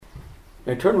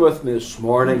Now turn with me this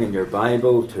morning in your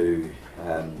Bible to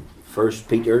 1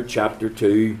 Peter chapter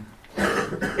 2.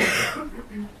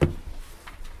 And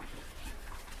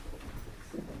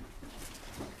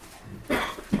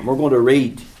we're going to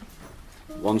read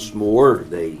once more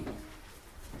the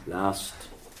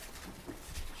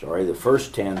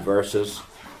first 10 verses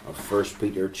of 1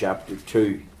 Peter chapter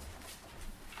 2.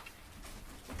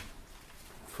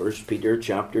 1 Peter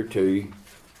chapter 2.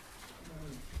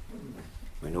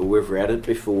 I know we've read it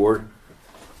before,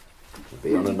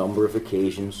 maybe on a number of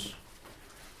occasions.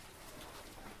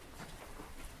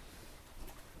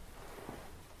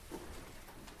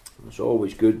 It's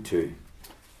always good to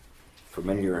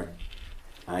familiarize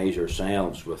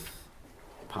ourselves with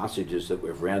passages that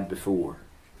we've read before.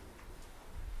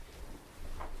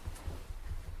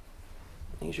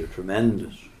 These are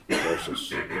tremendous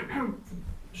verses.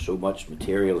 So much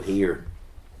material here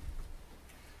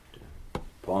to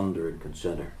ponder and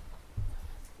consider.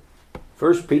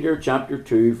 1 Peter chapter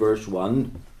 2 verse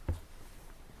 1.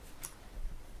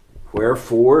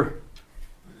 Wherefore,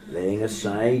 laying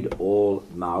aside all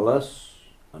malice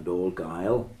and all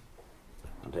guile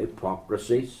and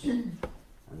hypocrisies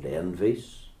and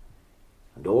envies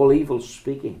and all evil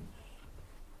speakings,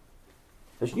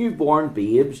 as newborn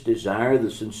babes desire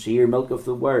the sincere milk of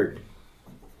the word,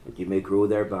 that ye may grow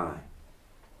thereby.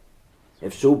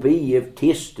 If so be ye have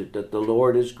tasted that the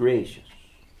Lord is gracious,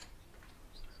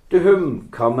 to whom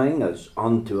coming as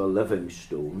unto a living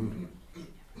stone,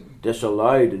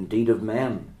 disallowed indeed of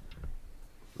men,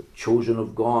 but chosen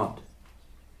of God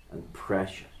and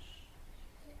precious.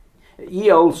 Ye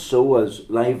also as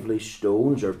lively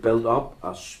stones are built up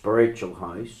a spiritual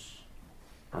house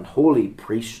and holy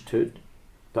priesthood,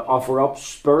 to offer up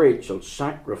spiritual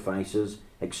sacrifices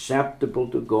acceptable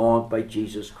to God by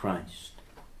Jesus Christ.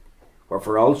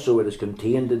 Wherefore also it is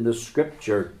contained in the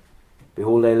Scripture,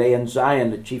 Behold, I lay in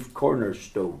Zion the chief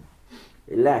cornerstone,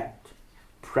 elect,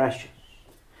 precious.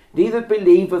 And he that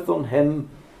believeth on him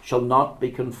shall not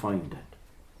be confounded.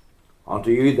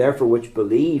 Unto you therefore which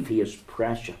believe he is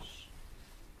precious.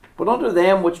 But unto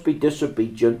them which be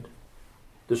disobedient,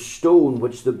 the stone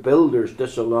which the builders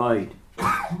disallowed,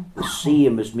 the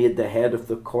same is made the head of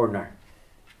the corner,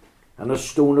 and a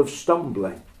stone of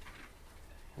stumbling,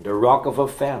 and a rock of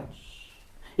offence.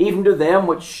 Even to them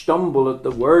which stumble at the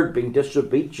word, being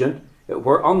disobedient,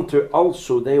 whereunto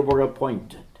also they were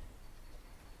appointed.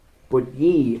 But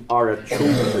ye are a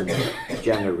chosen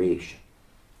generation,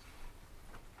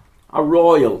 a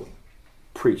royal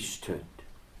priesthood,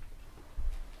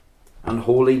 an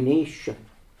holy nation,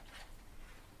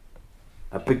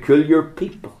 a peculiar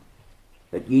people,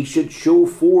 that ye should show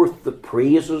forth the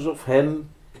praises of him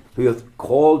who hath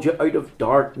called you out of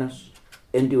darkness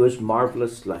into his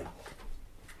marvellous light,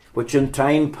 which in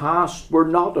time past were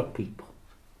not a people,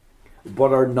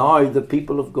 but are now the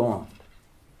people of God,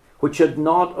 which had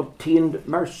not obtained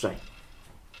mercy,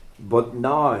 but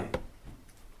now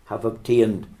have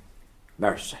obtained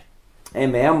mercy.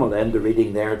 Amen. We'll end the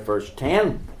reading there at verse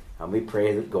 10, and we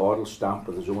pray that God will stamp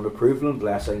with his own approval and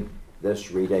blessing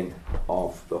this reading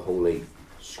of the Holy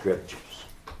Scriptures.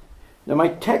 Now my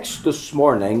text this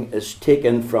morning is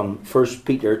taken from 1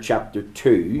 Peter chapter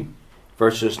 2,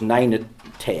 verses 9 and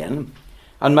 10,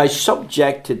 and my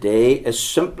subject today is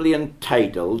simply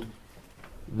entitled,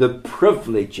 The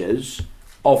Privileges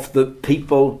of the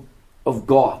People of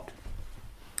God.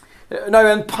 Now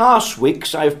in past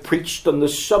weeks I've preached on the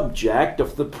subject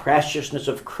of the preciousness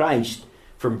of Christ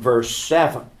from verse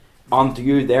 7. Unto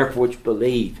you therefore which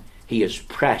believe he is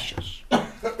precious.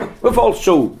 We've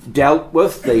also dealt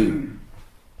with the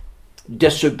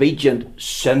disobedient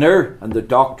sinner and the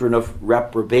doctrine of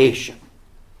reprobation.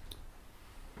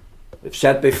 We've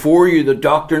set before you the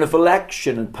doctrine of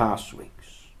election in past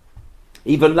weeks.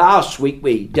 Even last week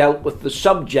we dealt with the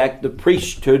subject, the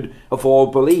priesthood of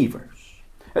all believers.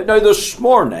 Now this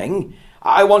morning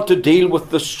I want to deal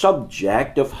with the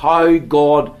subject of how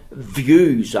God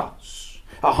views us,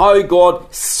 how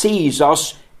God sees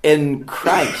us in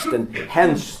Christ, and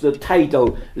hence the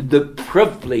title, The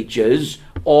Privileges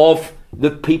of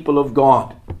the People of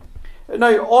God.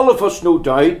 Now all of us no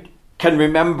doubt can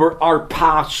remember our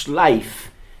past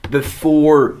life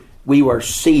before we were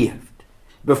saved,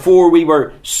 before we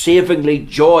were savingly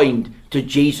joined to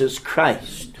Jesus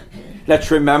Christ.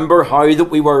 Let's remember how that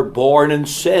we were born in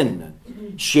sin,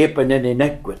 shapen in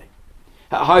iniquity,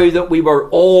 how that we were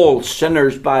all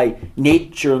sinners by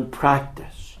nature and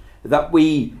practice, that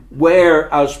we were,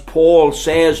 as Paul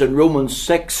says in Romans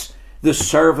 6, the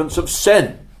servants of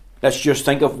sin. Let's just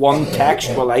think of one text,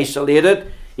 we'll isolate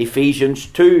it, Ephesians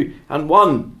 2 and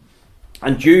 1.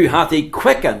 And you hath he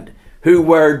quickened, who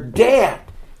were dead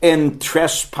in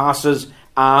trespasses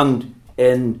and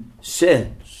in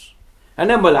sins. And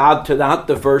then we'll add to that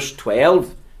the verse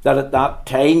 12, that at that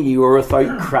time you were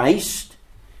without Christ,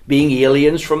 being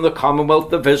aliens from the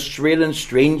commonwealth of Israel and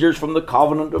strangers from the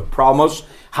covenant of promise,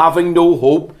 having no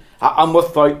hope and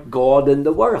without God in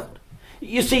the world.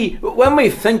 You see, when we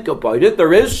think about it,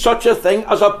 there is such a thing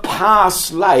as a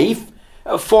past life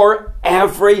for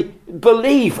every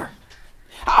believer.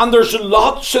 And there's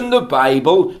lots in the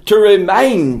Bible to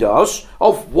remind us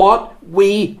of what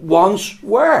we once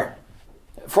were.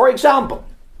 For example,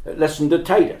 listen to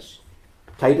Titus.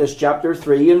 Titus chapter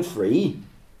 3 and 3.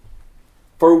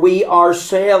 For we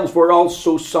ourselves were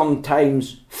also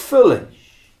sometimes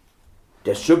foolish,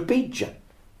 disobedient,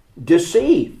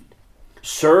 deceived,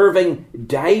 serving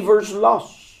divers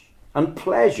lusts and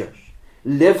pleasures,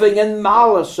 living in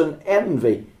malice and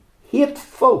envy,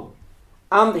 hateful,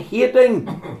 and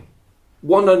hating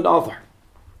one another.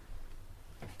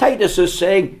 Titus is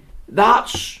saying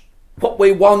that's what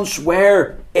we once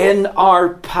were in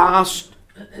our past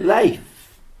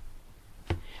life.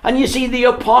 And you see, the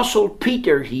Apostle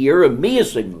Peter here,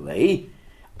 amazingly,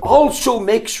 also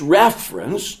makes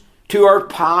reference to our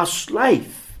past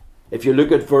life. If you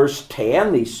look at verse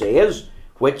 10, he says,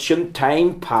 which in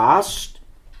time past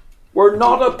were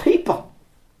not a people.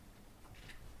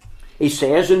 He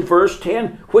says in verse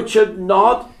 10, which had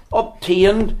not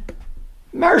obtained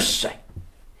mercy.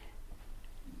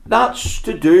 That's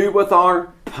to do with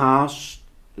our past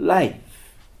life.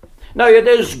 Now, it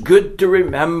is good to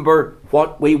remember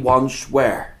what we once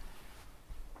were.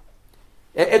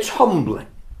 It's humbling.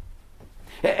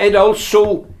 It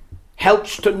also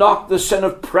helps to knock the sin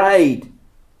of pride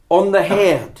on the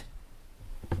head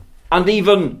and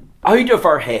even out of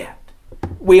our head.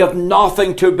 We have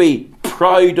nothing to be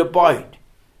proud about.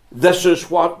 This is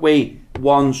what we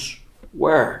once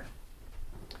were.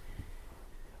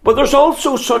 But there's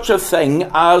also such a thing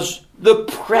as the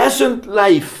present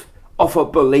life of a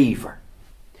believer.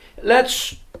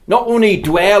 Let's not only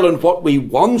dwell on what we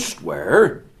once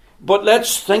were, but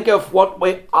let's think of what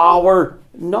we are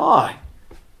now.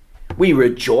 We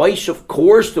rejoice, of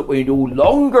course, that we no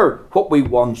longer what we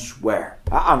once were.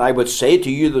 And I would say to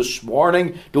you this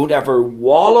morning, don't ever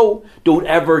wallow, don't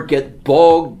ever get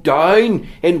bogged down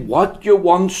in what you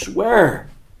once were.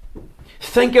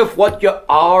 Think of what you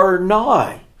are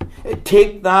now.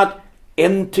 Take that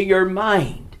into your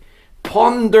mind.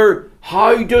 Ponder,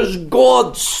 how does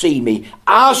God see me?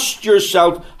 Ask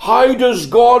yourself, how does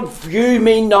God view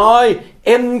me now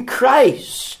in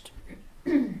Christ?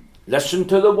 Listen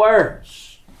to the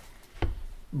words.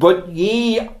 But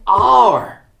ye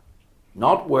are,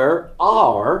 not were,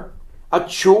 are a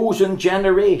chosen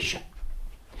generation.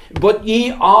 But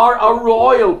ye are a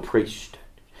royal priesthood.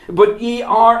 But ye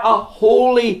are a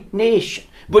holy nation.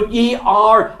 But ye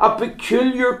are a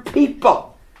peculiar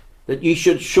people, that ye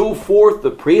should show forth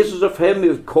the praises of him who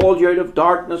hath called you out of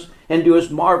darkness into his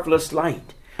marvellous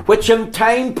light. Which in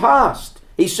time past,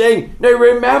 he's saying, now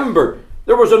remember,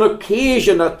 there was an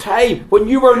occasion, a time when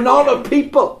you were not a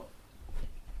people.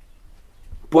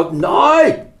 But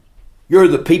now, you're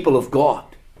the people of God.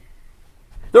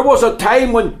 There was a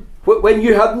time when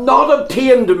you had not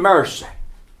obtained mercy.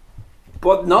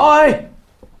 But now,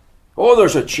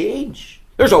 there's a change.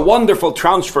 There's a wonderful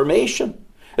transformation.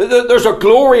 There's a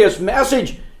glorious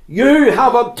message. You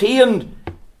have obtained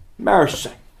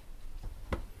mercy.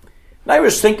 And I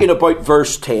was thinking about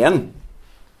verse 10.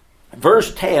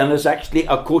 Verse 10 is actually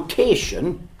a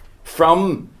quotation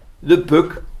from the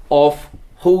book of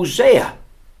Hosea.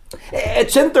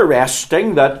 It's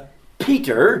interesting that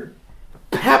Peter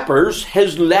peppers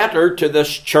his letter to this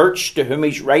church to whom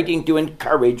he's writing to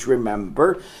encourage,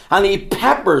 remember, and he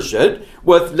peppers it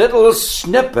with little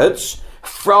snippets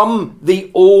from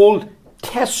the Old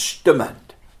Testament.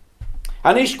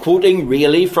 And he's quoting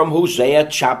really from Hosea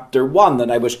chapter 1,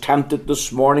 and I was tempted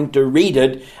this morning to read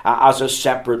it as a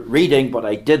separate reading, but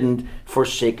I didn't for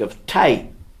sake of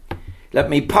time. Let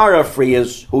me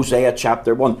paraphrase Hosea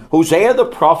chapter 1. Hosea the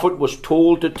prophet was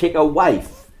told to take a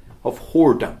wife of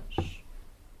whoredoms.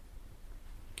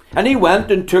 And he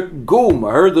went and took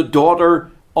Gomer, the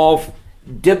daughter of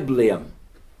Diblaim.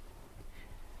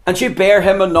 And she bare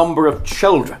him a number of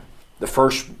children. The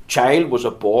first child was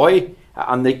a boy,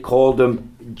 and they called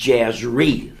him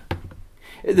Jezreel.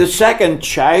 The second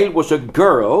child was a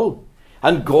girl,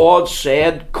 and God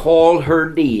said, call her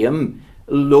name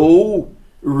Lo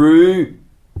Ruhamah.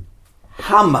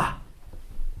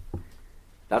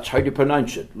 That's how to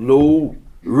pronounce it. Lo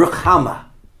Ruhamah.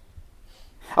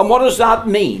 And what does that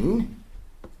mean?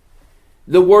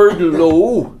 The word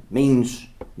lo means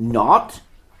not,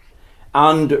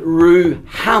 And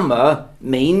Ruhamah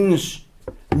means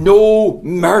no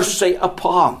mercy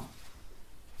upon.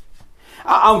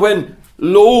 And when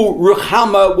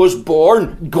Lo-Ruhamah was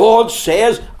born, God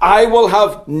says, I will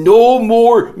have no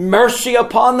more mercy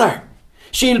upon her.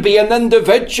 She'll be an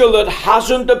individual that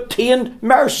hasn't obtained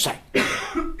mercy.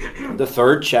 The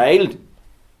third child,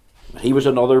 he was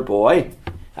another boy,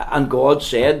 and God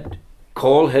said,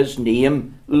 call his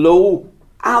name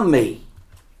Lo-Ami.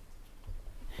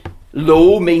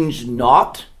 Lo means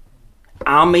not,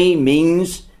 Ami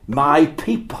means my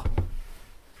people.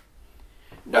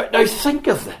 Now think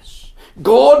of this.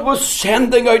 God was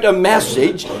sending out a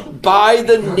message by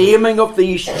the naming of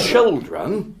these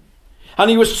children, and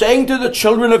he was saying to the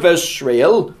children of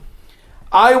Israel,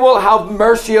 I will have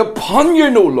mercy upon you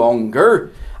no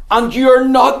longer, and you are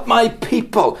not my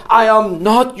people. I am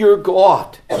not your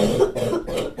God.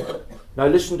 Now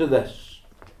listen to this.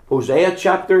 Hosea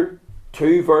chapter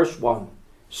 2 verse 1.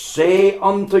 Say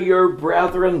unto your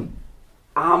brethren,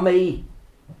 Ami,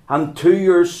 and to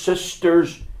your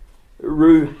sisters,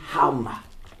 Ruhamah.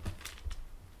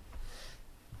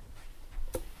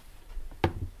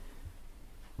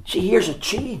 See, here's a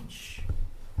change.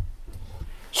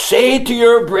 Say to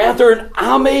your brethren,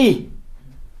 Ami,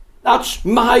 that's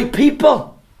my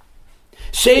people.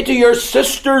 Say to your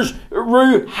sisters,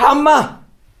 Ruhamah,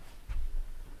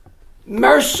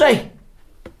 mercy.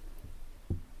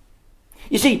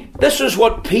 You see, this is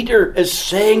what Peter is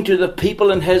saying to the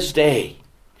people in his day.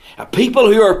 A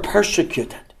people who are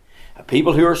persecuted. A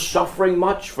people who are suffering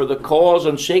much for the cause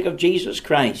and sake of Jesus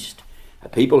Christ. A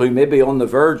people who may be on the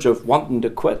verge of wanting to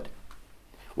quit.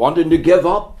 Wanting to give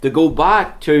up, to go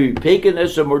back to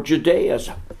paganism or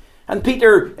Judaism. And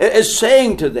Peter is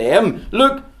saying to them,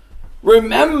 look,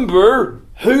 remember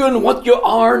who and what you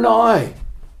are now.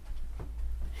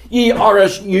 Ye are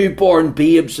as newborn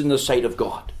babes in the sight of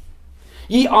God.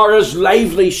 Ye are as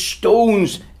lively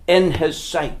stones in his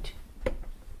sight.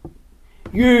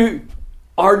 You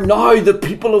are now the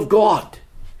people of God.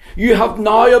 You have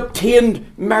now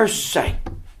obtained mercy.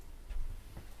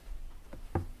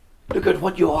 Look at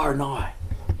what you are now.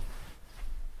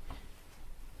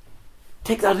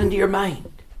 Take that into your mind.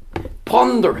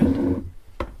 Ponder it.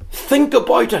 Think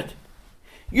about it.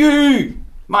 You,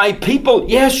 my people,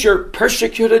 yes, you're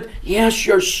persecuted. Yes,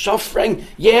 you're suffering.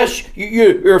 Yes,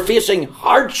 you're facing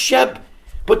hardship.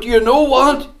 But you know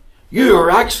what? You are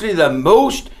actually the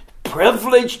most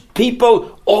privileged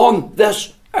people on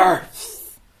this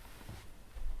earth.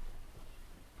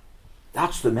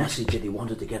 That's the message that he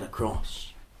wanted to get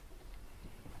across.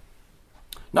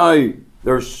 Now,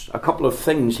 there's a couple of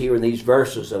things here in these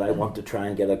verses that I want to try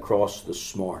and get across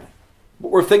this morning.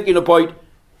 But we're thinking about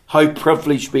how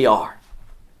privileged we are.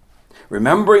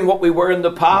 Remembering what we were in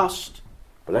the past,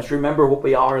 but let's remember what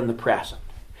we are in the present.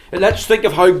 And let's think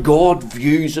of how God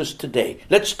views us today.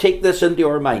 Let's take this into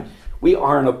our mind. We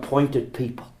are an appointed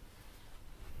people.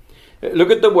 Look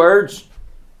at the words,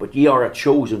 but ye are a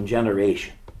chosen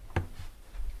generation.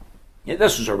 Yeah,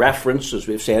 this is a reference, as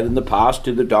we've said in the past,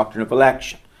 to the doctrine of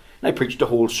election. And I preached a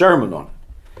whole sermon on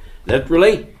it.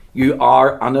 Literally, you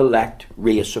are an elect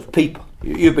race of people.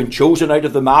 You've been chosen out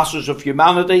of the masses of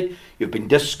humanity. You've been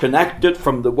disconnected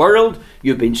from the world.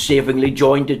 You've been savingly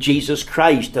joined to Jesus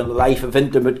Christ in a life of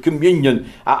intimate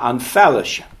communion and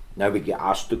fellowship. Now we get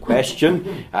asked the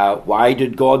question, why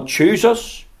did God choose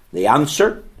us? The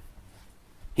answer,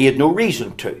 he had no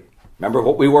reason to. Remember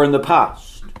what we were in the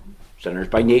past. Sinners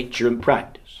by nature and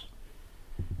practice.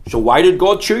 So why did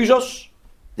God choose us?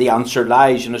 The answer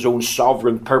lies in his own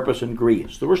sovereign purpose and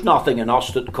grace. There was nothing in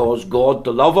us that caused God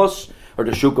to love us, or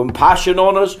to show compassion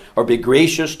on us, or be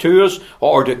gracious to us,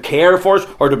 or to care for us,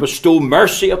 or to bestow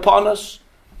mercy upon us.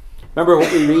 Remember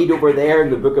what we read over there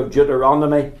in the book of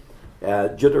Deuteronomy?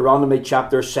 Deuteronomy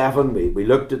chapter 7. We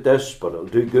looked at this, but it'll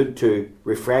do good to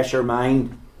refresh our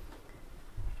mind.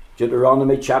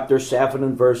 Deuteronomy chapter 7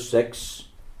 and verse 6.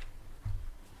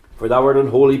 For thou art an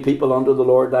holy people unto the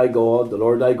Lord thy God. The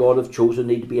Lord thy God hath chosen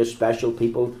thee to be a special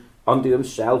people unto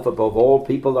himself above all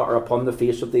people that are upon the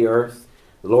face of the earth.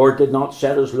 The Lord did not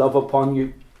set his love upon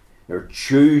you, nor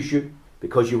choose you,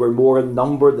 because you were more in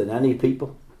number than any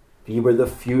people. For you were the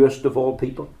fewest of all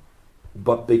people.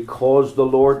 But because the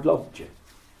Lord loved you,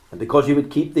 and because you would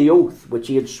keep the oath which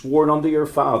he had sworn unto your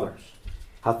fathers,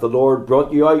 hath the Lord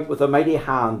brought you out with a mighty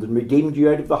hand, and redeemed you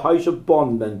out of the house of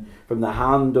bondmen, from the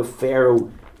hand of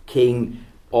Pharaoh, king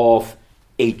of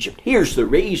Egypt. Here's the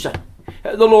reason.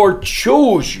 The Lord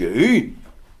chose you.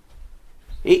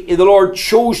 The Lord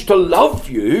chose to love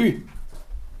you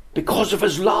because of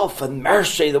his love and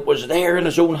mercy that was there in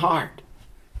his own heart.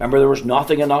 Remember, there was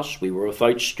nothing in us. We were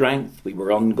without strength. We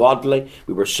were ungodly.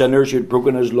 We were sinners who had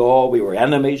broken his law. We were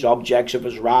enemies, objects of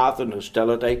his wrath and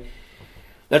hostility.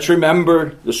 Let's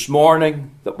remember this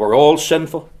morning that we're all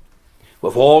sinful.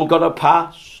 We've all got a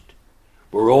past.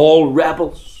 We're all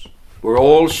rebels. We're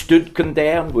all stood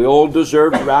condemned. We all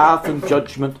deserve wrath and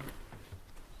judgment.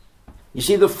 You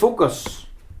see, the focus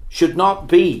should not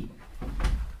be,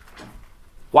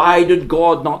 why did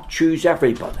God not choose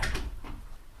everybody?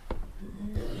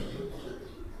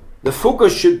 The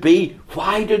focus should be,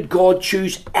 why did God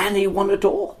choose anyone at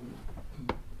all?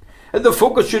 And the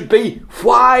focus should be,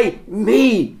 why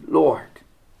me, Lord?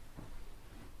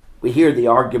 We hear the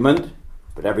argument,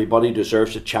 but everybody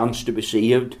deserves a chance to be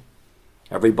saved.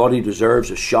 Everybody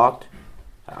deserves a shot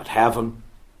at heaven.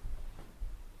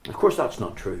 Of course, that's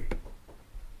not true.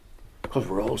 Because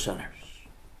we're all sinners.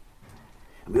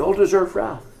 And we all deserve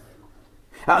wrath.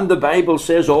 And the Bible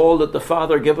says, all that the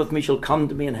Father giveth me shall come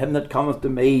to me, and him that cometh to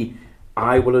me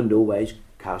I will in no wise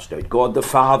cast out. God the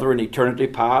Father in eternity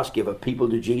past gave a people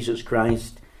to Jesus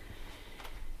Christ.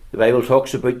 The Bible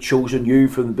talks about chosen you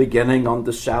from the beginning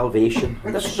unto salvation.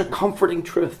 And this is a comforting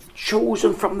truth.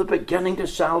 Chosen from the beginning to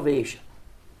salvation.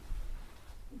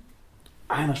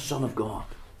 I'm a son of God.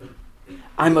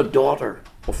 I'm a daughter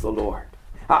of the Lord.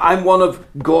 I'm one of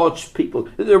God's people.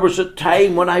 There was a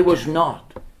time when I was not.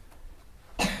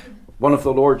 One of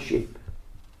the Lord's sheep.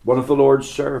 One of the Lord's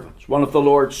servants. One of the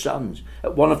Lord's sons.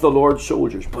 One of the Lord's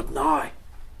soldiers. But now,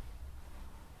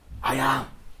 I am.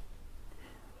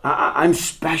 I'm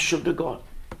special to God.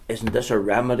 Isn't this a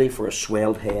remedy for a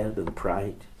swelled head and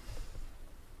pride?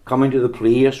 Coming to the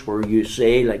place where you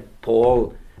say, like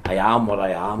Paul, I am what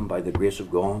I am by the grace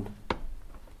of God.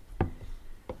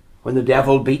 When the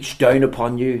devil beats down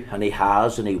upon you, and he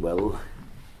has and he will,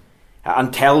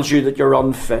 and tells you that you're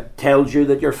unfit, tells you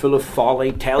that you're full of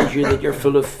folly, tells you that you're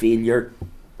full of failure,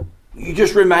 you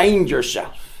just remind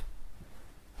yourself,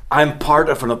 I'm part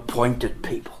of an appointed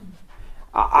people.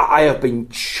 I have been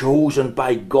chosen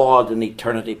by God in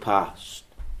eternity past.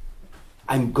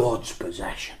 I'm God's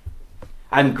possession.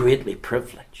 I'm greatly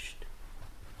privileged.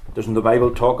 Doesn't the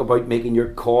Bible talk about making your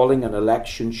calling and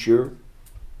election sure?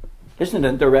 Isn't it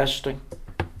interesting?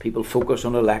 People focus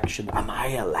on election. Am I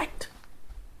elect?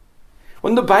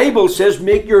 When the Bible says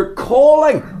make your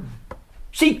calling.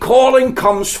 See, calling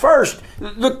comes first.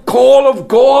 The call of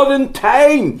God in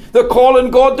time. The call in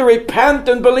God to repent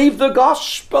and believe the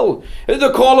gospel.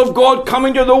 The call of God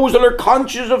coming to those that are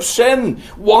conscious of sin,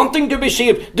 wanting to be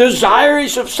saved,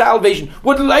 desirous of salvation,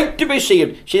 would like to be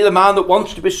saved. See, the man that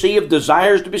wants to be saved,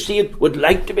 desires to be saved, would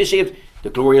like to be saved. The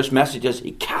glorious message is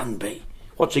he can be.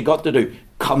 What's he got to do?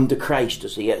 Come to Christ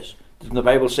as he is. Doesn't the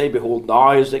Bible say, behold,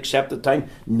 now is the accepted time.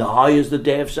 Now is the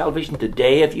day of salvation.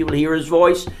 Today, if you will hear his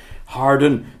voice,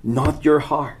 harden not your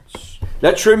hearts.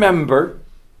 Let's remember,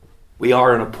 we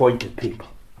are an appointed people.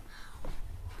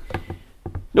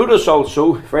 Notice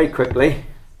also, very quickly,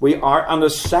 we are an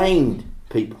assigned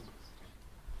people.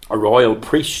 A royal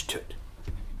priesthood.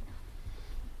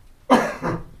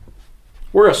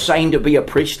 We're assigned to be a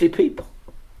priestly people.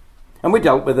 And we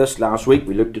dealt with this last week.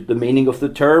 We looked at the meaning of the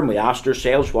term. We asked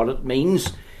ourselves what it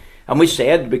means. And we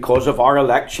said, because of our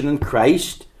election in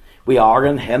Christ, we are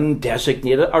in him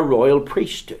designated a royal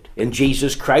priesthood. In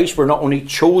Jesus Christ, we're not only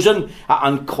chosen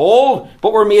and called,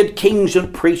 but we're made kings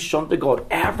and priests unto God.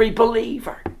 Every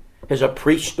believer is a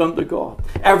priest unto God.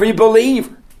 Every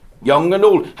believer, young and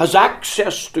old, has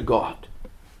access to God.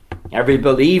 Every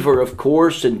believer, of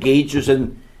course, engages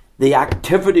in the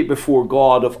activity before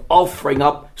God of offering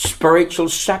up spiritual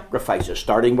sacrifices,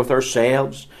 starting with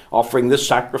ourselves, offering the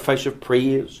sacrifice of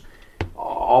praise,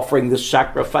 offering the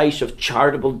sacrifice of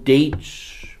charitable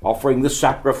deeds, offering the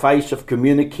sacrifice of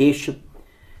communication,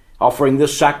 offering the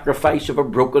sacrifice of a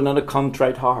broken and a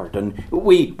contrite heart. And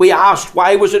we asked,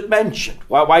 why was it mentioned?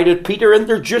 Why did Peter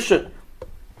introduce it?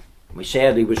 We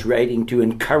said he was writing to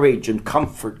encourage and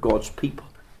comfort God's people.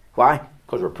 Why?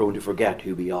 Because we're prone to forget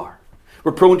who we are.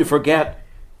 We're prone to forget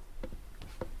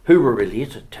who we're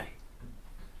related to.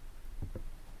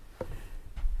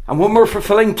 And when we're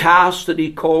fulfilling tasks that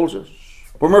he calls us,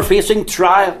 when we're facing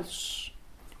trials,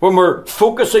 when we're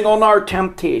focusing on our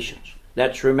temptations,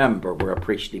 let's remember we're a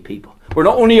priestly people. We're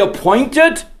not only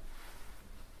appointed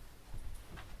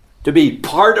to be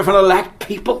part of an elect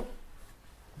people,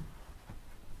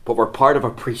 but we're part of a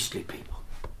priestly people.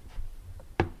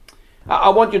 I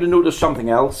want you to notice something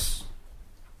else.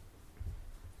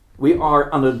 We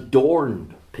are an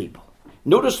adorned people.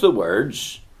 Notice the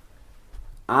words,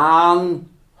 an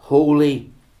holy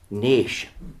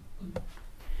nation.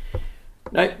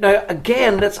 Now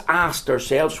again, let's ask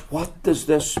ourselves, what does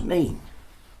this mean?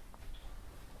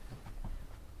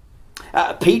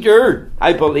 Peter,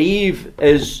 I believe,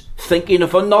 is thinking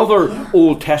of another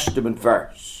Old Testament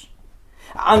verse.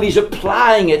 And he's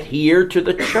applying it here to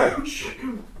the church.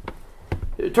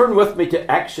 Turn with me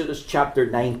to Exodus chapter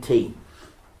 19.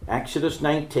 Exodus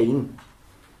 19.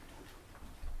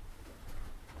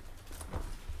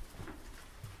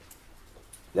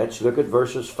 Let's look at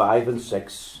verses 5 and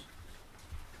 6.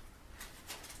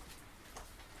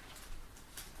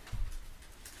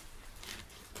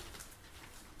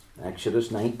 Exodus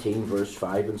 19, verse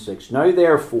 5 and 6. Now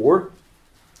therefore,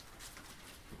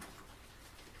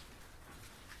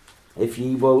 if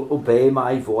ye will obey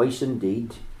my voice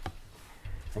indeed,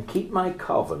 and keep my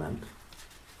covenant,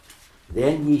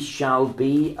 then ye shall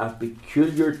be a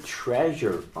peculiar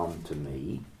treasure unto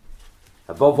me,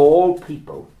 above all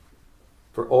people,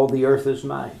 for all the earth is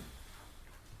mine.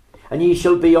 And ye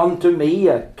shall be unto me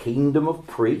a kingdom of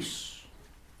priests,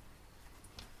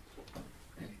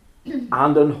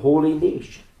 and an holy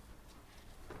nation.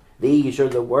 These are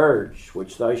the words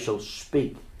which thou shalt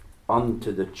speak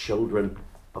unto the children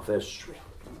of Israel.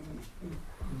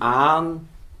 An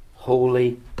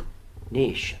holy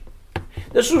nation.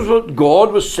 This is what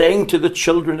God was saying to the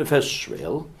children of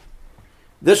Israel.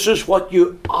 This is what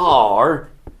you are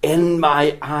in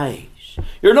my eyes.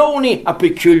 You're not only a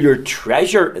peculiar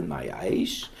treasure in my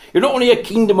eyes, you're not only a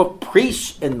kingdom of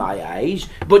priests in my eyes,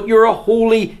 but you're a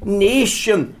holy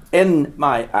nation in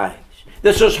my eyes.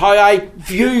 This is how I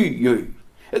view you.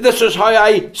 This is how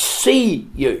I see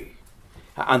you.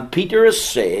 And Peter is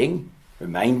saying,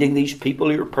 reminding these people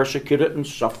who are persecuted and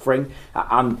suffering,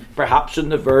 and perhaps on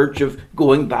the verge of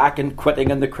going back and quitting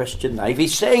in the Christian life,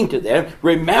 he's saying to them,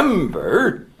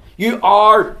 remember, you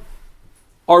are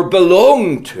or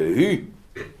belong to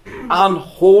an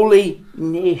holy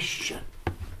nation.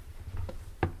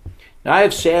 Now I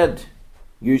have said,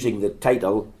 using the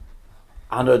title,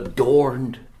 an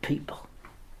adorned people.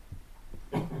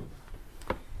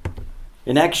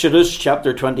 In Exodus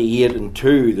chapter 28 and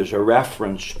 2, there's a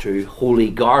reference to holy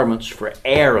garments for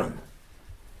Aaron,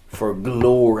 for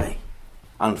glory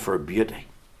and for beauty.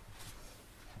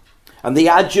 And the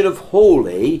adjective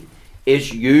holy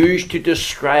is used to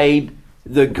describe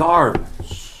the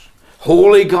garments.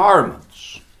 Holy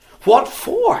garments. What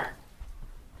for?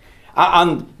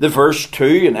 And the verse 2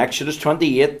 in Exodus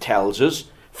 28 tells us,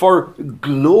 for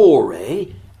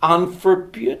glory and for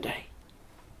beauty.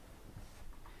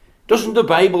 Doesn't the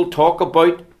Bible talk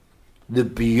about the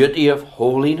beauty of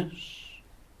holiness?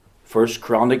 1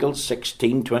 Chronicles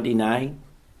 16:29,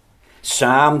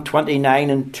 Psalm 29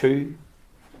 and 2,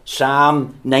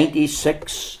 Psalm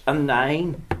 96 and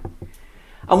 9.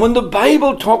 And when the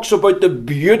Bible talks about the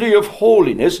beauty of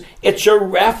holiness, it's a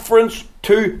reference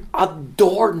to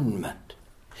adornment.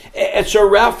 It's a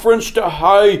reference to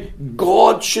how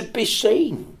God should be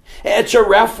seen. It's a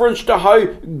reference to how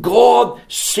God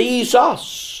sees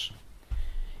us.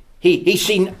 He's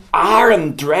seen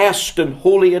Aaron dressed in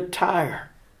holy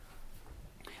attire.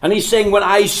 And he's saying, when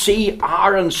I see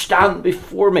Aaron stand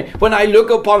before me, when I look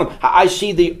upon him, I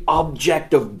see the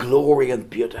object of glory and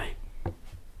beauty.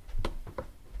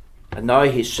 And now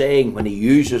he's saying, when he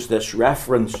uses this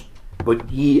reference,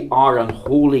 but ye are an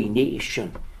holy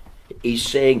nation, he's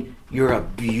saying, you're a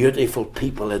beautiful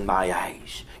people in my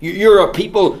eyes. You're a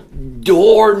people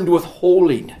adorned with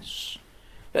holiness.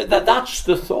 That's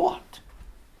the thought.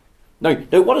 Now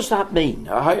what does that mean?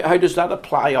 How does that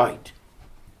apply out?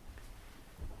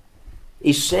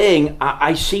 He's saying,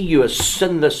 I see you as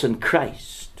sinless in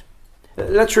Christ.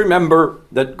 Let's remember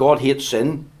that God hates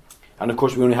sin. And of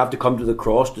course we only have to come to the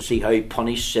cross to see how he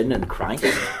punished sin in Christ.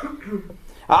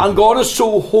 And God is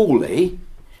so holy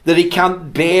that he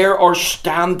can't bear or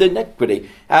stand iniquity.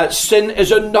 Sin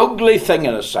is an ugly thing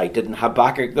in his sight. Didn't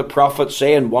Habakkuk the prophet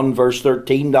say in 1 verse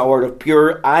 13, thou art of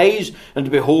pure eyes, and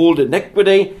to behold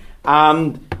iniquity?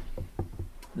 And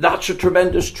that's a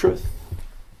tremendous truth.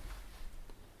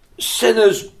 Sin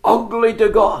is ugly to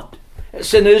God.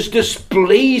 Sin is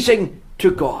displeasing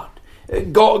to God.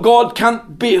 God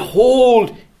can't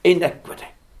behold iniquity.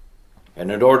 And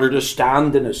in order to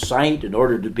stand in his sight, in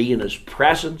order to be in his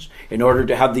presence, in order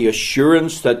to have the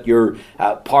assurance that you're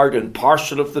part and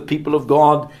parcel of the people of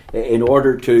God, in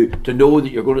order to know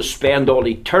that you're going to spend all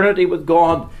eternity with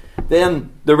God,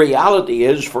 then the reality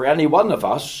is, for any one of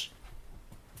us,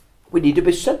 we need to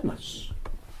be sinless.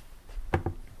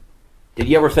 Did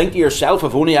you ever think to yourself,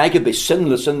 if only I could be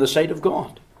sinless in the sight of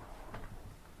God?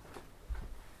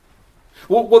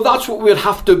 Well, that's what we'd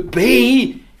have to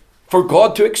be for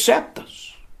God to accept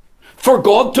us, for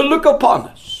God to look upon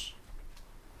us.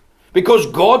 Because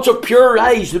God's of pure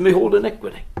eyes and behold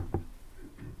iniquity.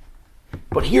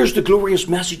 But here's the glorious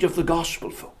message of the gospel,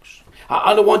 folks.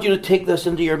 And I want you to take this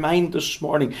into your mind this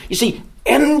morning. You see,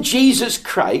 in Jesus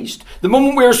Christ, the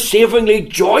moment we're savingly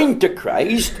joined to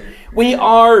Christ, we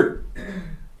are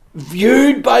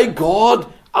viewed by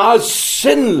God as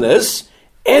sinless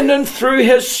in and through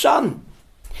his Son.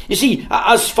 You see,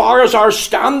 as far as our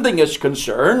standing is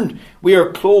concerned, we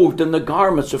are clothed in the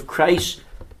garments of Christ's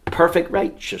perfect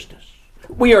righteousness.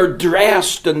 We are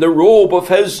dressed in the robe of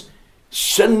his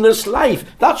sinless life.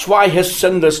 That's why his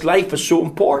sinless life is so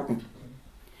important.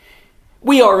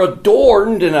 We are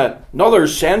adorned, in another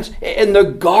sense, in the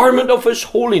garment of his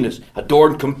holiness,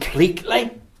 adorned completely,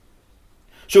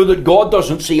 so that God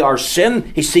doesn't see our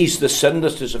sin, he sees the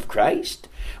sinlessness of Christ.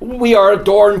 We are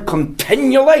adorned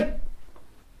continually,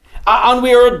 and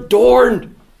we are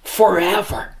adorned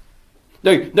forever.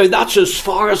 Now that's as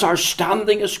far as our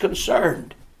standing is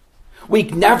concerned. We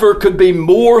never could be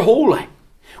more holy.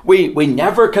 We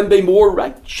never can be more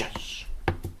righteous.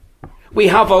 We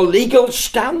have a legal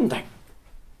standing.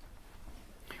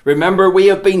 Remember, we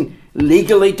have been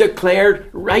legally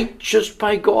declared righteous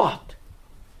by God.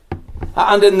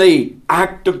 And in the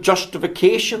act of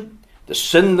justification, the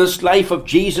sinless life of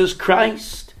Jesus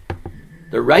Christ,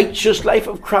 the righteous life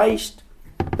of Christ,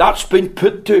 that's been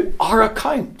put to our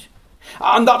account.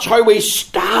 And that's how we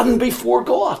stand before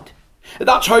God.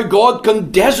 That's how God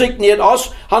can designate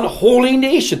us an holy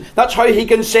nation. That's how he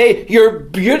can say, you're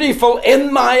beautiful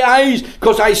in my eyes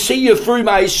because I see you through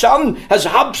my Son as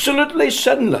absolutely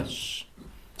sinless.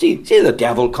 See, the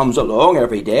devil comes along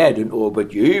every day. I don't know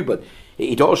about you, but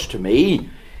he does to me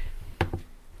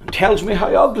and tells me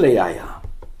how ugly I am.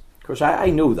 Because I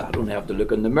know that. I don't have to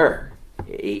look in the mirror.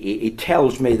 He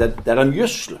tells me that I'm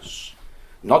useless.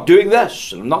 I'm not doing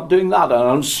this and I'm not doing that and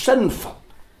I'm sinful.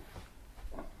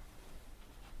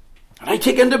 And I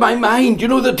take into my mind,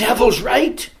 the devil's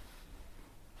right.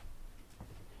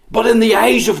 But in the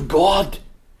eyes of God,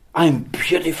 I'm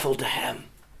beautiful to him.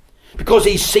 Because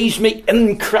he sees me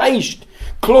in Christ,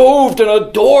 clothed and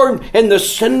adorned in the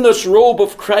sinless robe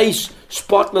of Christ's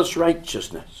spotless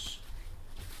righteousness.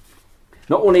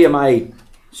 Not only am I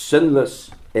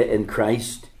sinless in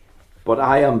Christ, but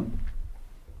I am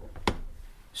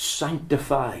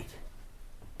sanctified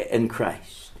in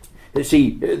Christ. You see,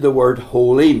 the word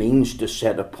holy means to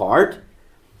set apart.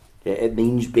 It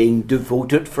means being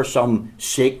devoted for some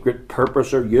sacred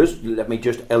purpose or use. Let me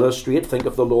just illustrate. Think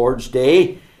of the Lord's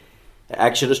Day.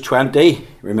 Exodus 20,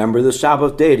 remember the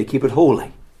Sabbath day to keep it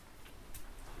holy.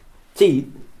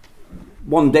 See,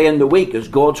 one day in the week is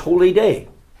God's holy day.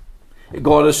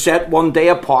 God has set one day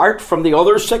apart from the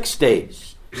other 6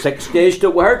 days. 6 days to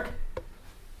work,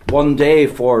 one day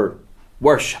for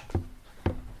worship.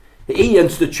 He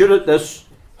instituted this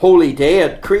holy day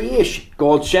at creation.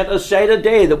 God set aside a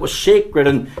day that was sacred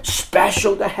and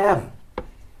special to him.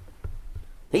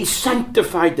 He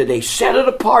sanctified the day, set it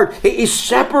apart. He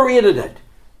separated it.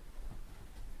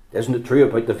 Isn't it true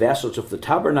about the vessels of the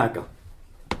tabernacle?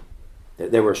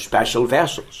 They were special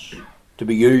vessels to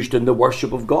be used in the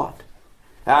worship of God.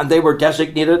 And they were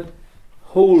designated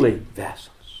holy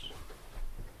vessels.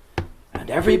 And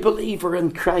every believer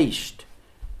in Christ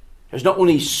is not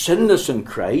only sinless in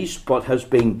Christ, but has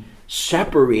been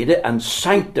separated and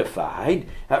sanctified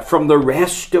from the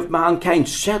rest of mankind,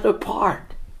 set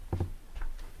apart.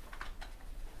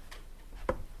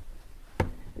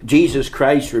 Jesus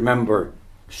Christ, remember,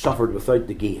 suffered without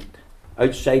the gate,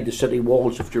 outside the city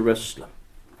walls of Jerusalem,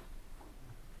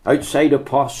 outside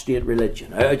apostate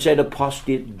religion, outside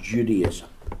apostate Judaism,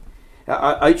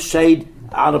 outside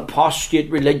an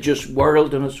apostate religious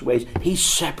world and its ways. He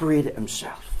separated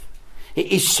himself.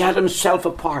 He set himself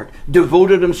apart,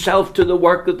 devoted himself to the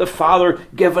work that the Father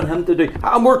given him to do.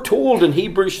 And we're told in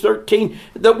Hebrews 13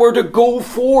 that we're to go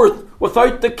forth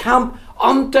without the camp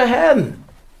unto him.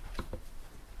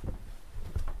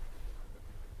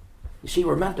 You see,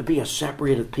 we're meant to be a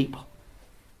separated people.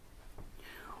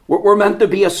 We're meant to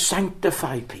be a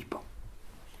sanctified people.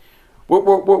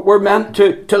 We're meant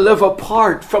to live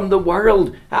apart from the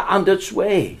world and its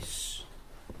ways.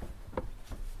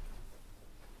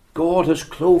 God has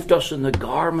clothed us in the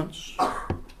garments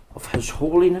of his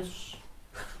holiness.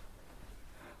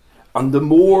 And the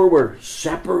more we're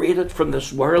separated from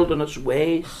this world and its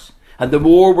ways, and the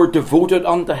more we're devoted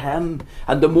unto him,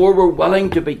 and the more we're willing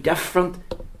to be different,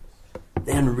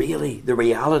 then really the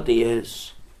reality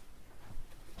is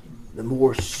the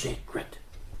more sacred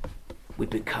we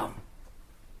become.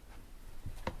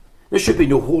 There should be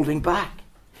no holding back.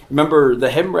 Remember the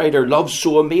hymn writer, love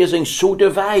so amazing, so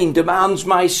divine, demands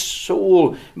my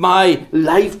soul, my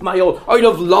life, my all. Out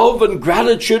of love and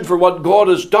gratitude for what God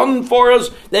has done for us,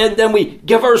 then we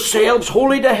give ourselves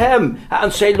wholly to him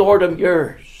and say, Lord, I'm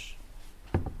yours.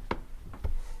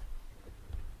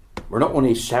 We're not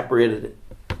only separated,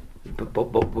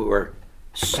 but we're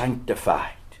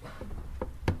sanctified.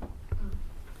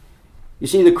 You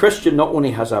see, the Christian not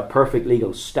only has a perfect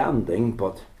legal standing,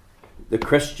 but the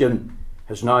Christian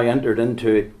has now entered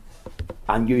into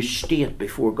a new state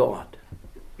before God.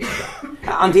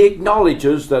 And he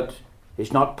acknowledges that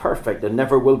he's not perfect and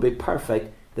never will be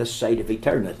perfect this side of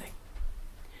eternity.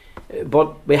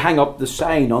 But we hang up the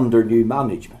sign under new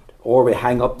management, or we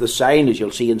hang up the sign, as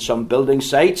you'll see in some building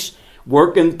sites,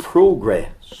 work in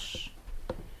progress.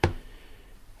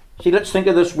 See, let's think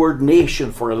of this word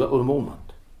nation for a little moment.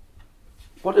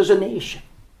 What is a nation?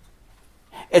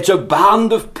 It's a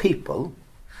band of people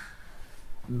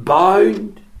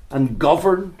bound and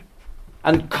governed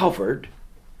and covered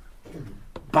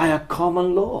by a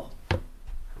common law.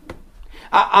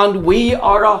 And we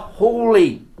are a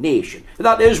holy nation.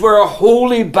 That is, we're a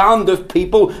holy band of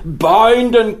people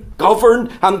bound and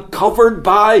governed and covered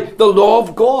by the law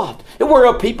of God. We're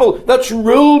a people that's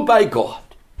ruled by God.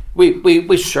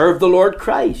 We serve the Lord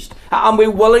Christ, and we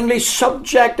willingly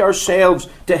subject ourselves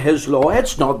to his law.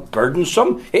 It's not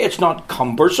burdensome. It's not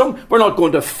cumbersome. We're not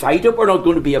going to fight it. We're not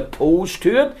going to be opposed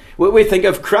to it. We think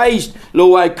of Christ,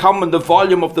 lo, I come in the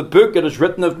volume of the book, it is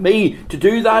written of me to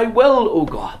do thy will, O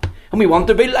God. And we want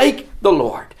to be like the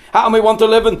Lord. And we want to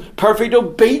live in perfect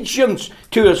obedience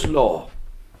to his law.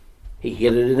 He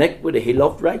hated iniquity. He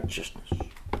loved righteousness.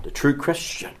 The true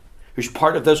Christian, who's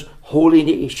part of this holy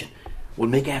nation, will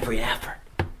make every effort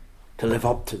to live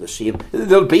up to the same.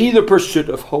 There'll be the pursuit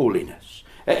of holiness.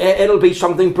 It'll be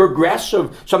something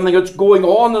progressive, something that's going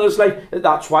on in his life.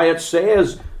 That's why it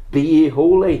says, be ye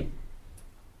holy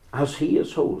as he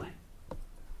is holy.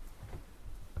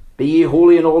 Be ye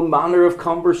holy in all manner of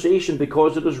conversation,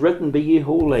 because it is written, be ye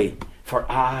holy, for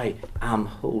I am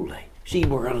holy. See,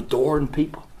 we're an adorned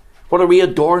people. What are we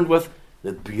adorned with?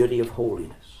 The beauty of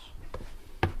holiness.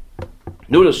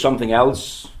 Notice something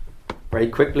else very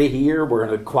quickly here. We're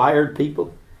an acquired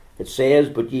people. It says,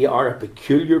 but ye are a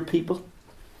peculiar people.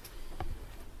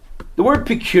 The word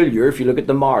peculiar, if you look at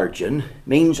the margin,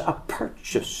 means a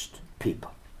purchased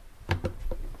people.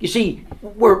 You see,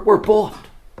 we're bought.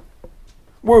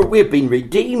 We've been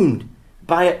redeemed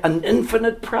by an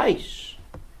infinite price.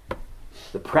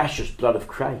 The precious blood of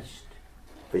Christ.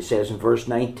 It says in verse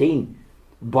 19,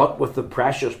 but with the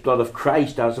precious blood of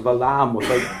Christ as of a lamb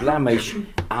without blemish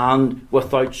and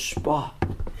without spot.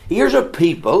 Here's a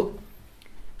people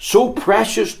so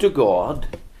precious to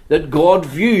God that God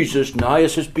views us now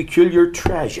as his peculiar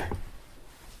treasure.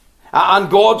 And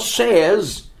God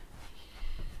says,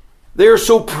 they're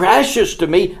so precious to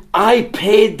me, I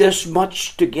paid this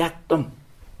much to get them.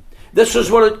 This is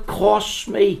what it costs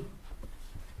me.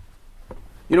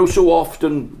 You know, so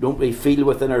often don't we feel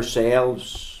within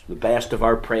ourselves the best of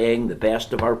our praying, the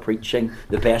best of our preaching,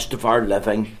 the best of our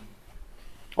living.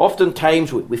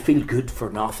 Oftentimes we feel good for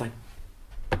nothing.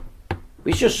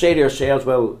 We just say to ourselves,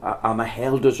 well, I'm a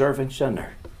hell-deserving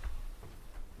sinner.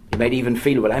 You might even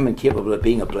feel, well, I'm incapable of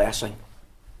being a blessing.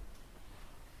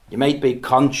 You might be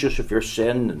conscious of your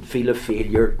sin and feel a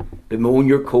failure, bemoan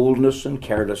your coldness and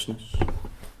carelessness.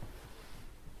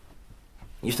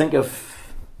 You think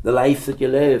of the life that you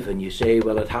live and you say,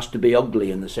 well, it has to be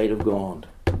ugly in the sight of God.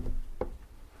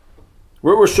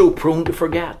 We're so prone to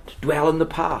forget, dwell in the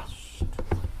past.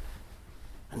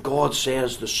 And God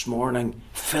says this morning,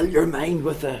 fill your mind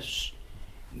with this.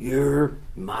 You're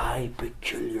my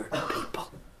peculiar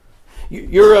people.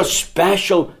 You're a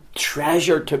special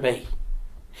treasure to me.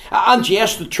 And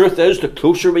yes, the truth is, the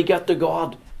closer we get to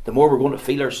God, the more we're going to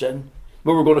feel our sin, the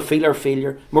more we're going to feel our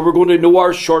failure, the more we're going to know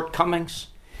our shortcomings,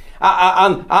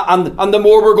 and the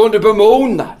more we're going to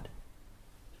bemoan that.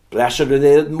 Blessed are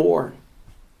they that mourn,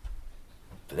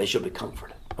 for they shall be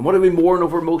comforted. And what do we mourn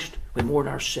over most? We mourn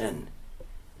our sin.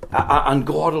 And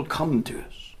God will come to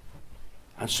us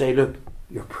and say, look,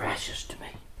 you're precious to me.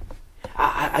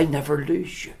 I never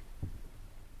lose you.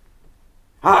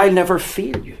 I never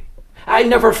fail you. I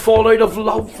never fall out of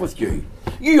love with you.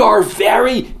 You are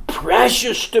very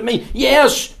precious to me.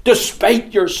 Yes,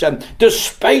 despite your sin,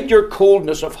 despite your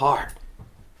coldness of heart.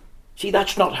 See,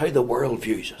 that's not how the world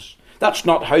views us. That's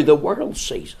not how the world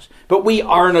sees us. But we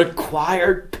are an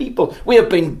acquired people. We have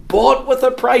been bought with a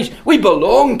price. We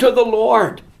belong to the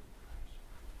Lord.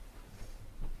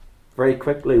 Very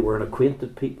quickly, we're an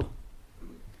acquainted people.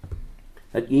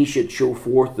 That ye should show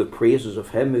forth the praises of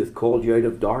him who hath called you out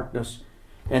of darkness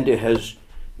into his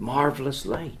marvellous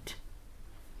light.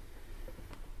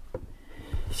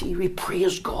 See, we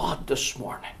praise God this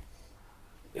morning.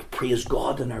 We praise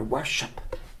God in our worship.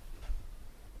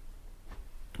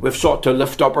 We've sought to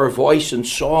lift up our voice in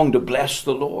song to bless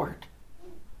the Lord.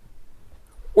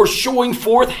 We're showing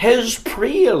forth His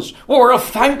praise. We're a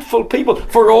thankful people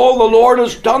for all the Lord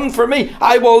has done for me.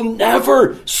 I will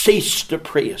never cease to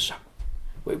praise Him.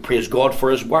 We praise God for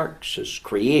His works, His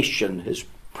creation, His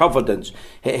providence,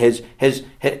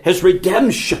 His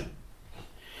redemption.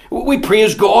 We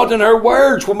praise God in our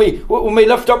words when we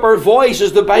lift up our voice,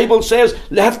 as the Bible says,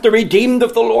 let the redeemed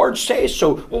of the Lord say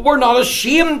so. We're not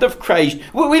ashamed of Christ.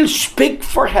 We'll speak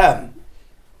for Him.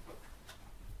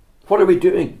 What are we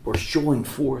doing? We're showing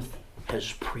forth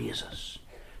His praises.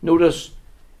 Notice,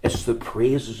 it's the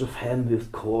praises of Him who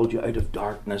hath called you out of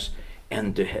darkness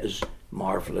into His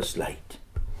marvellous light.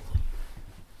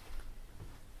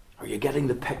 Are you getting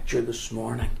the picture this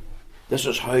morning? This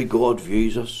is how God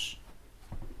views us.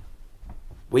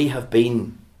 We have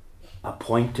been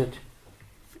appointed.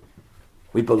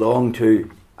 We belong to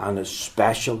an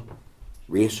especial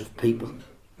race of people.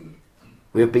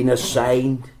 We have been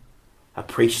assigned a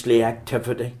priestly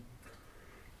activity.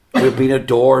 We have been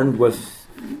adorned with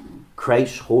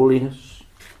Christ's holiness.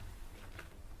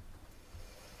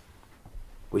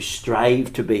 We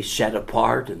strive to be set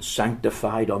apart and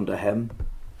sanctified unto Him.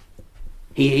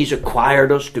 He's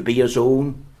acquired us to be His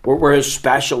own. We're His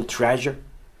special treasure.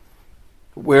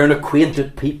 We're an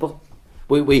acquainted people.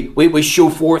 We show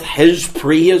forth His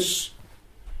praise.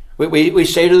 We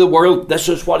say to the world, this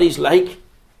is what He's like.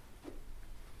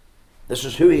 This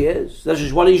is who He is. This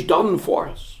is what He's done for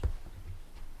us.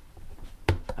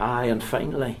 Aye, and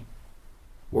finally,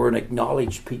 we're an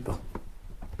acknowledged people.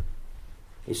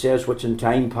 He says, which in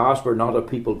time past were not a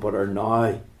people, but are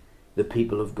now the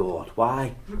people of God.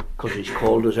 Why? Because He's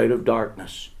called us out of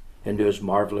darkness into His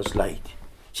marvellous light.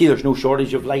 See, there's no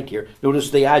shortage of light here. Notice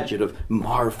the adjective,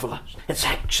 marvellous. It's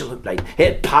excellent light.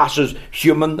 It passes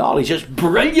human knowledge. It's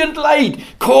brilliant light.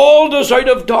 Called us out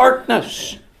of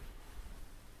darkness.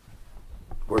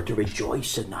 We're to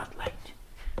rejoice in that light.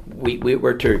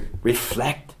 We're to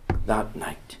reflect that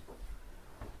light.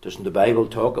 Doesn't the Bible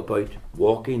talk about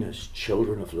walking as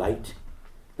children of light?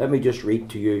 Let me just read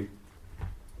to you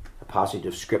a passage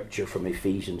of Scripture from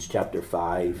Ephesians chapter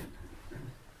 5.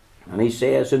 And he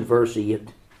says in verse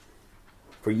 8,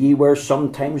 for ye were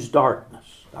sometimes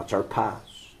darkness, that's our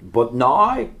past, but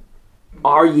now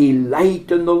are ye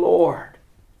light in the Lord.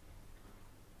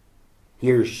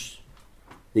 Here's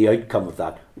the outcome of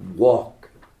that. Walk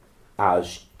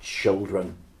as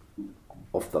children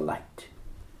of the light.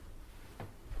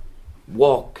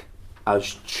 Walk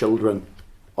as children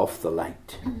of the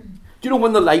light. Do you know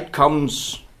when the light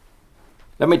comes,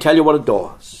 let me tell you what it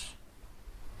does.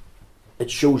 It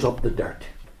shows up the dirt.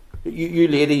 You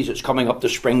ladies, it's coming up to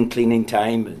spring cleaning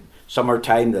time and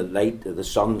summertime, the light of the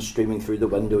sun streaming through the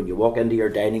window, and you walk into your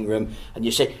dining room and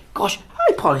you say, gosh,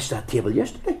 I polished that table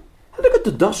yesterday. Look at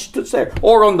the dust that's there.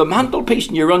 Or on the mantelpiece,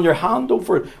 and you run your hand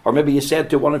over it. Or maybe you said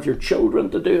to one of your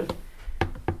children to do it.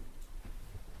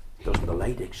 Doesn't the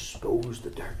light expose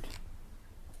the dirt?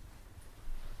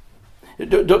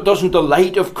 Doesn't the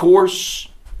light, of course,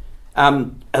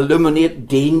 illuminate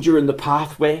danger in the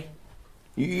pathway?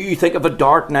 You think of a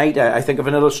dark night. I think of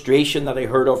an illustration that I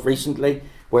heard of recently,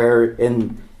 where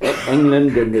in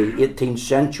England in the 18th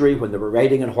century, when they were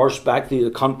riding on horseback through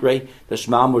the country, this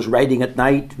man was riding at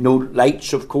night, no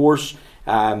lights, of course,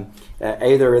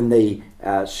 either in the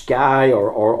sky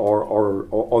or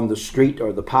on the street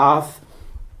or the path.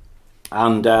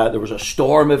 And there was a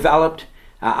storm developed,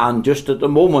 and just at the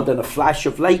moment, in a flash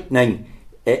of lightning,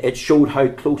 it showed how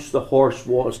close the horse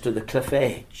was to the cliff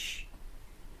edge.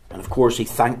 And of course he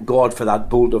thanked God for that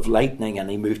bolt of lightning, and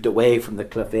he moved away from the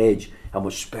cliff edge and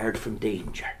was spared from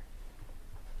danger.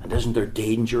 And isn't there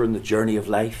danger in the journey of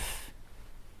life?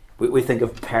 We think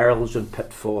of perils and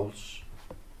pitfalls.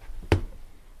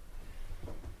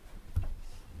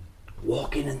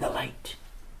 Walking in the light.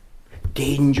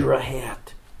 Danger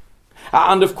ahead.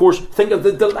 And of course, think of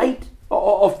the delight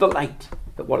of the light.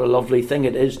 What a lovely thing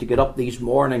it is to get up these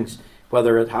mornings,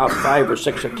 whether at 5:30 or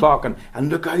 6 o'clock, and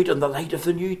look out on the light of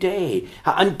the new day.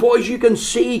 And boys, you can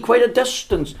see quite a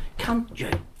distance, can't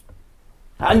you?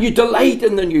 And you delight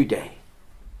in the new day.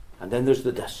 And then there's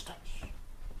the distance.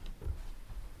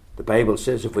 The Bible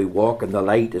says if we walk in the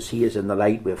light as He is in the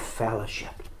light, we have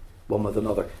fellowship one with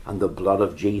another. And the blood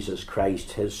of Jesus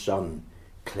Christ, His Son,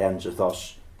 cleanseth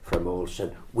us from all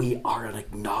sin. We are an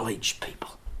acknowledged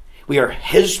people. We are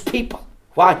His people.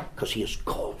 Why? Because He has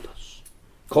called us.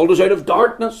 Called us out of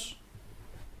darkness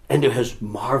into His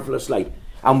marvellous light.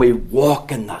 And we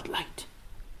walk in that light.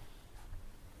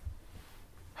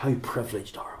 How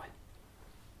privileged are we?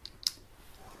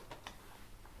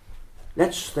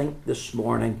 Let's think this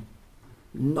morning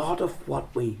not of what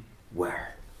we were,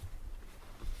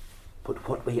 but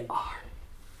what we are.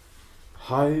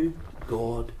 How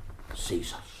God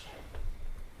sees us.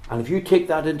 And if you take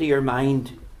that into your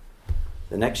mind,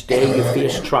 the next day you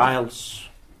face trials,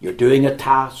 you're doing a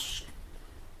task,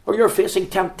 or you're facing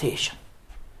temptation,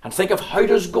 and think of, how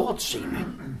does God see me?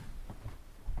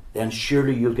 Then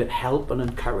surely you'll get help and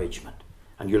encouragement,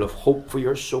 and you'll have hope for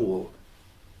your soul,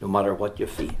 no matter what you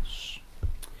face.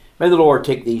 May the Lord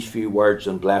take these few words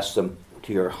and bless them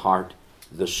to your heart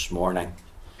this morning.